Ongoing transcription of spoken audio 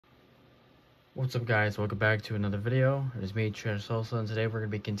What's up, guys? Welcome back to another video. It is me, Trash Salsa, and today we're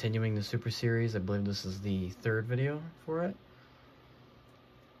going to be continuing the Super Series. I believe this is the third video for it.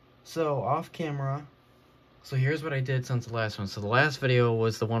 So, off camera, so here's what I did since the last one. So the last video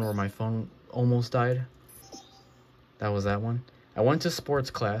was the one where my phone almost died. That was that one. I went to sports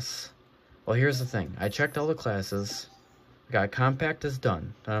class. Well, here's the thing. I checked all the classes. I got compact is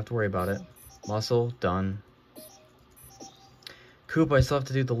done. Don't have to worry about it. Muscle, done. Coupe, I still have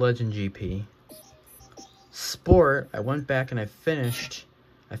to do the Legend GP. Sport, I went back and I finished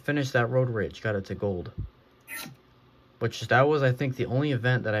that road rage, got it to gold. Which that was, I think, the only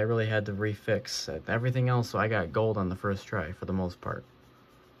event that I really had to refix. Everything else, so I got gold on the first try for the most part.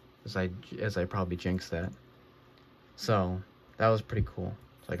 As I probably jinxed that. So, that was pretty cool.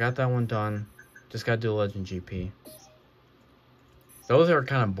 So I got that one done. Just got to do Legend GP. Those are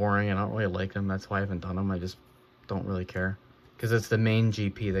kind of boring. I don't really like them. That's why I haven't done them. I just don't really care. Because it's the main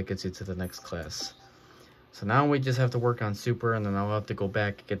GP that gets you to the next class. So now we just have to work on Super, and then I'll have to go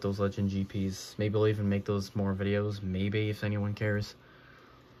back and get those Legend GPs. Maybe I'll even make those more videos. Maybe, if anyone cares.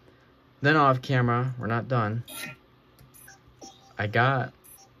 Then off camera, we're not done.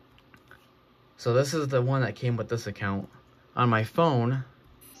 So this is the one that came with this account. On my phone,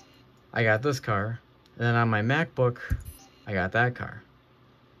 I got this car. And then on my MacBook, I got that car.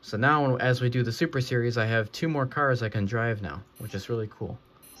 So now, as we do the Super Series, I have 2 more cars I can drive now, which is really cool.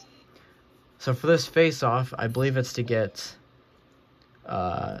 So for this face-off, I believe it's to get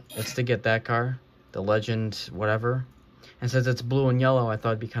that car, the Legend whatever. And since it's blue and yellow, I thought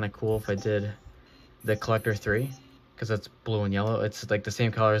it'd be kind of cool if I did the Collector 3, because it's blue and yellow. It's like the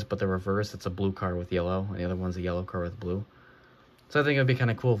same colors, but the reverse. It's a blue car with yellow, and the other one's a yellow car with blue. So I think it'd be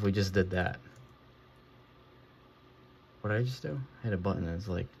kind of cool if we just did that. What did I just do? I hit a button and it's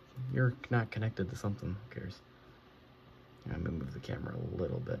like, you're not connected to something. Who cares? I'm gonna move the camera a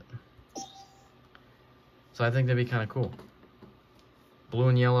little bit. So I think that'd be kind of cool. Blue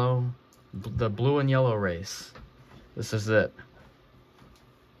and yellow. The blue and yellow race. This is it.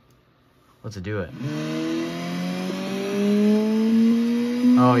 Let's do it.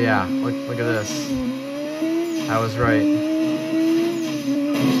 Oh yeah, look at this. I was right.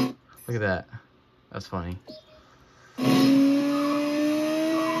 Look at that. That's funny.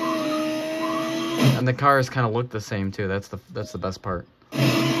 And the cars kind of look the same too. That's the best part.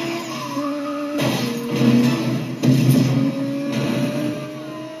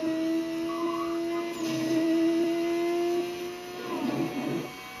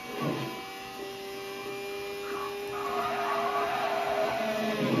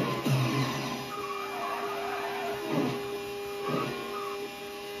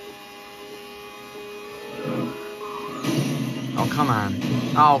 Oh, come on.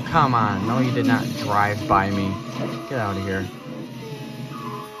 Oh, come on. No, you did not drive by me. Get out of here.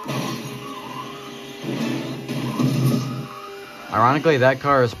 Ironically, that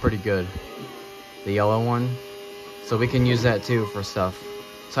car is pretty good. The yellow one. So we can use that too for stuff.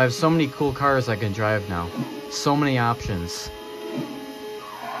 So I have so many cool cars I can drive now. So many options.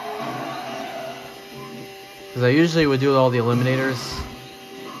 Because I usually would do all the eliminators.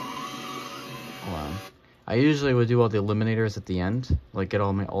 I usually would do all the eliminators at the end, like get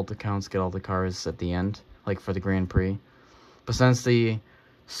all my alt accounts, get all the cars at the end, like for the Grand Prix. But since the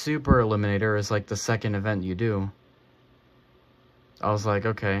Super Eliminator is like the second event you do, I was like,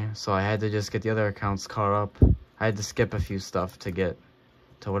 okay, so I had to just get the other accounts caught up. I had to skip a few stuff to get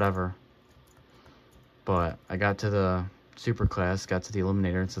to whatever. But I got to the Super class, got to the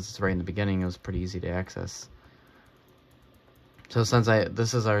Eliminator, and since it's right in the beginning, it was pretty easy to access. So since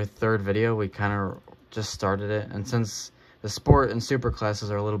this is our third video, we kind of just started it, and since the Sport and Super classes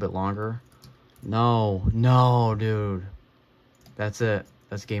are a little bit longer, no, dude, that's it,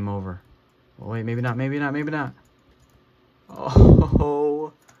 that's game over. Well, wait, maybe not.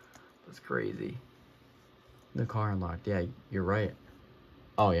 Oh, that's crazy. The car unlocked. Yeah, you're right.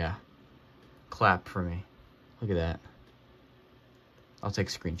 Oh yeah, clap for me. Look at that. I'll take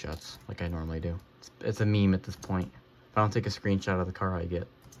screenshots like I normally do. It's a meme at this point. If I don't take a screenshot of the car I get.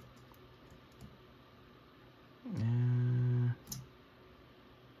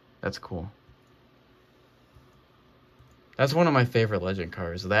 That's cool. That's one of my favorite Legend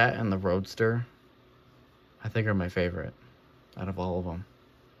cars. That and the Roadster, I think, are my favorite out of all of them.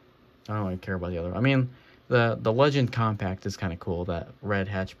 I don't really care about the other. I mean, the Legend Compact is kind of cool. That red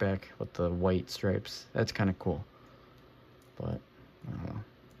hatchback with the white stripes. That's kind of cool. But, I don't know.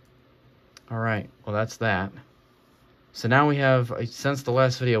 Alright, well that's that. So now we have, since the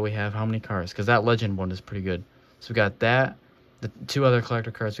last video, we have how many cars? Because that Legend one is pretty good. So we got that, the 2 other collector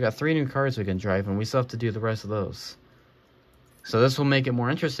cars. We got 3 new cars we can drive, and we still have to do the rest of those. So this will make it more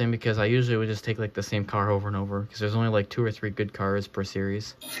interesting because I usually would just take like the same car over and over because there's only like 2 or 3 good cars per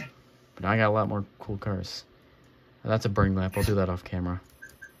series. But I got a lot more cool cars. That's a burning lap. I'll do that off camera.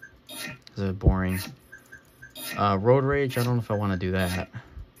 This is boring. Road rage. I don't know if I want to do that.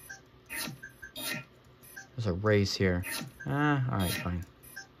 There's a race here. Alright, fine.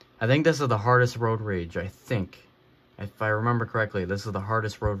 I think this is the hardest road rage. I think. If I remember correctly, this is the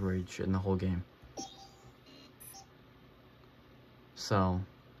hardest road rage in the whole game. So,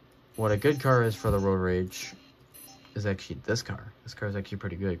 what a good car is for the road rage is actually this car. This car is actually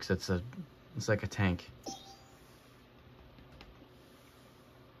pretty good because it's like a tank.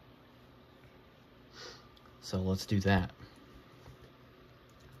 So let's do that.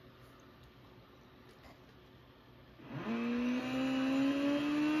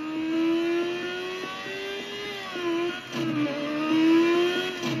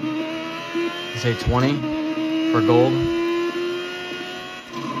 Say 20 for gold.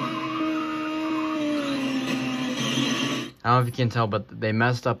 I don't know if you can tell, but they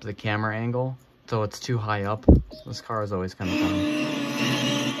messed up the camera angle, so it's too high up. This car is always kind of funny.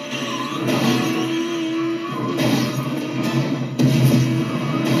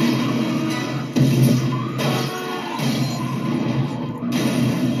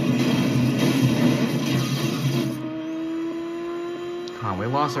 Come on, we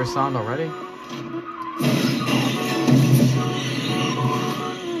lost our sound already?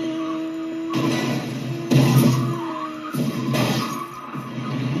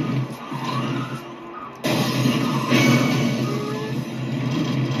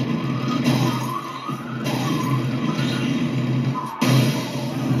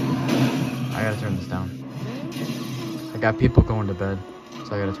 I gotta turn this down. I got people going to bed,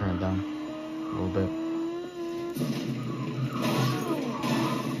 so I gotta turn it down a little bit.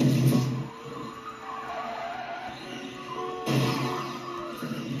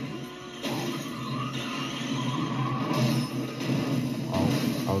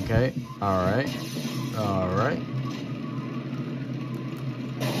 Oh, okay. Alright. Alright.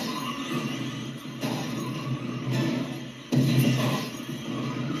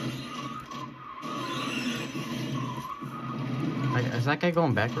 Is that guy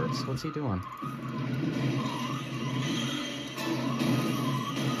going backwards? What's he doing?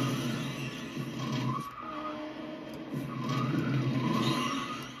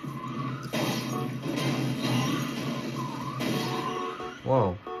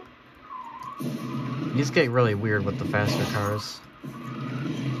 Whoa. These get really weird with the faster cars.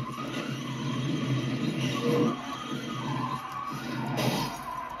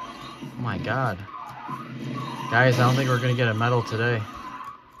 Oh my god. Guys, I don't think we're gonna get a medal today.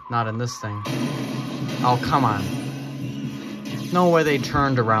 Not in this thing. Oh, come on. No way they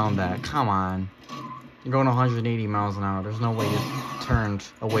turned around that. Come on. You're going 180 miles an hour. There's no way you turned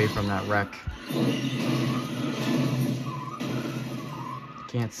away from that wreck.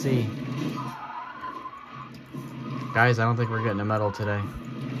 Can't see. Guys, I don't think we're getting a medal today.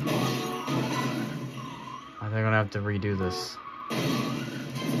 I think I'm gonna have to redo this.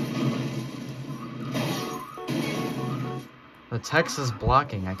 The text is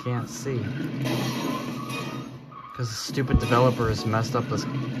blocking, I can't see. Because the stupid developers messed up this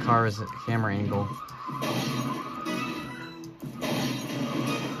car's camera angle.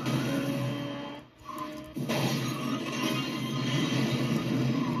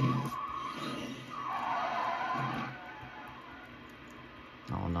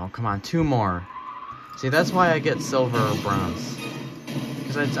 Oh no, come on, 2 more. See, that's why I get silver or bronze.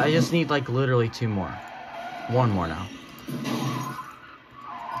 Because I just need like literally 2 more. 1 more now.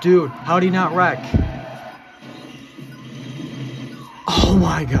 Dude, how'd he not wreck? Oh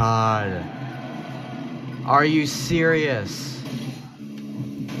my god. Are you serious?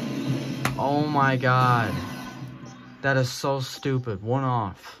 Oh my god. That is so stupid. 1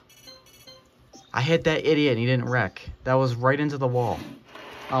 off. I hit that idiot and he didn't wreck. That was right into the wall.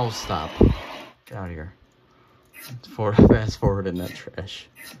 Oh, stop. Get out of here. Fast forward in that trash.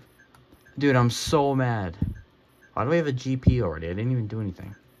 Dude, I'm so mad. Why do we have a GP already? I didn't even do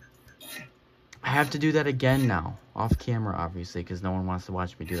anything. I have to do that again now. Off camera, obviously, because no one wants to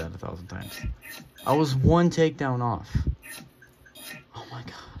watch me do that 1,000 times. I was 1 takedown off. Oh my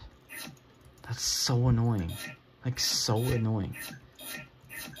god. That's so annoying. Like, so annoying.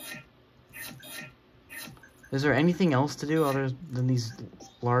 Is there anything else to do other than these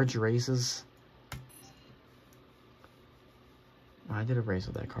large races? Oh, I did a race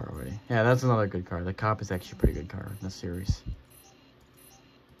with that car already. Yeah, that's another good car. The Cop is actually a pretty good car in this series.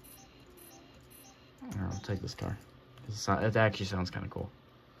 I'll take this car. It actually sounds kind of cool.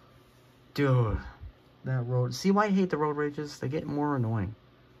 Dude. that road. See why I hate the road rages? They get more annoying.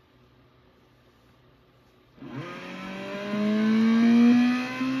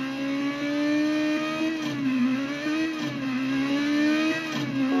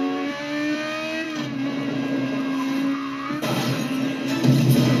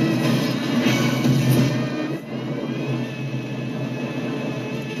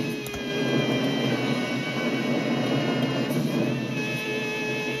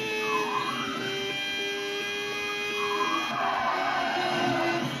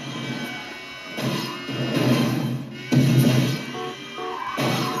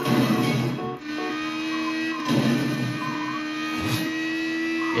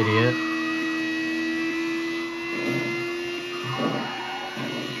 Idiot.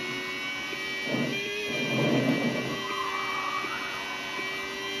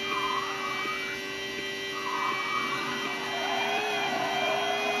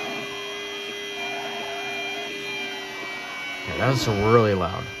 Yeah, that was really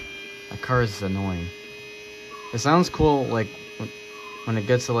loud. That car is annoying. It sounds cool, like, when it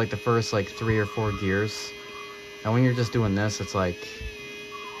gets to, like, the first, like, 3 or 4 gears. And when you're just doing this, it's, like,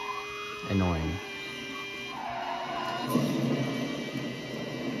 annoying.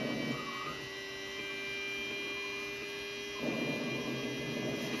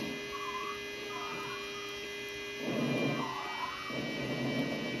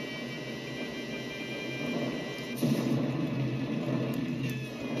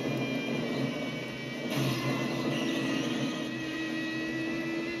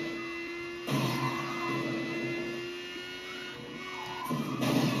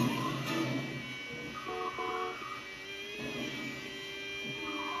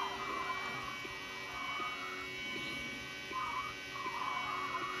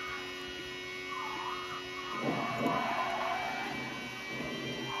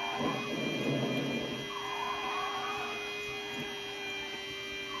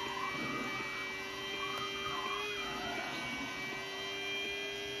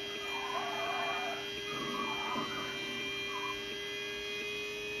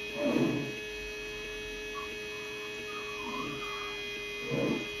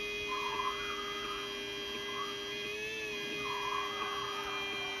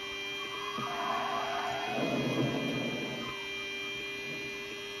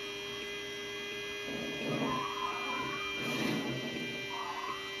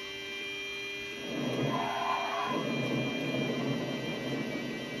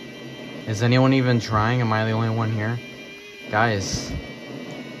 Is anyone even trying? Am I the only one here? Guys,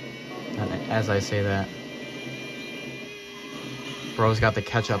 as I say that, bro's got the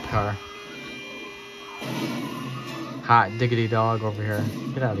ketchup car. Hot diggity dog over here.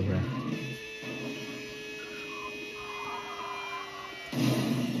 Get out of here.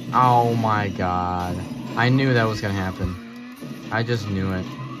 Oh my god. I knew that was gonna happen. I just knew it.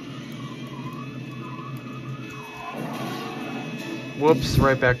 Whoops,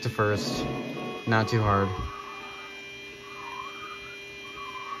 right back to first. Not too hard.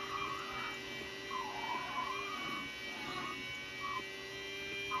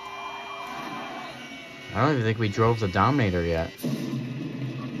 I don't even think we drove the Dominator yet.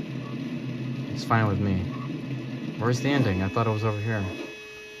 It's fine with me. Where's the ending? I thought it was over here.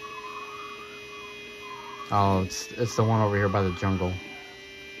 Oh, it's the one over here by the jungle.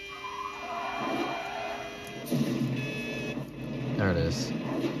 There it is.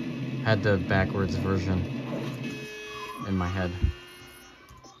 Had the backwards version in my head.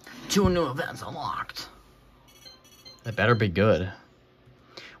 2 new events unlocked. That better be good.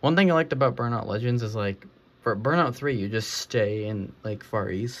 One thing I liked about Burnout Legends is, like, for Burnout 3, you just stay in, like, Far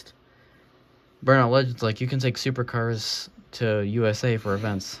East. Burnout Legends, like, you can take supercars to USA for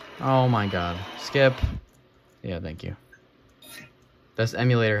events. Oh my god. Skip. Yeah, thank you. This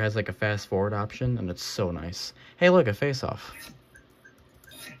emulator has, like, a fast forward option, and it's so nice. Hey, look, a face-off.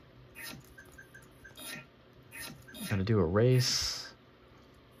 Gotta do a race.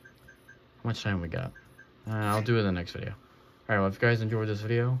 How much time we got? I'll do it in the next video. Alright, well, if you guys enjoyed this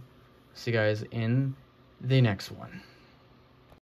video, see you guys in the next one.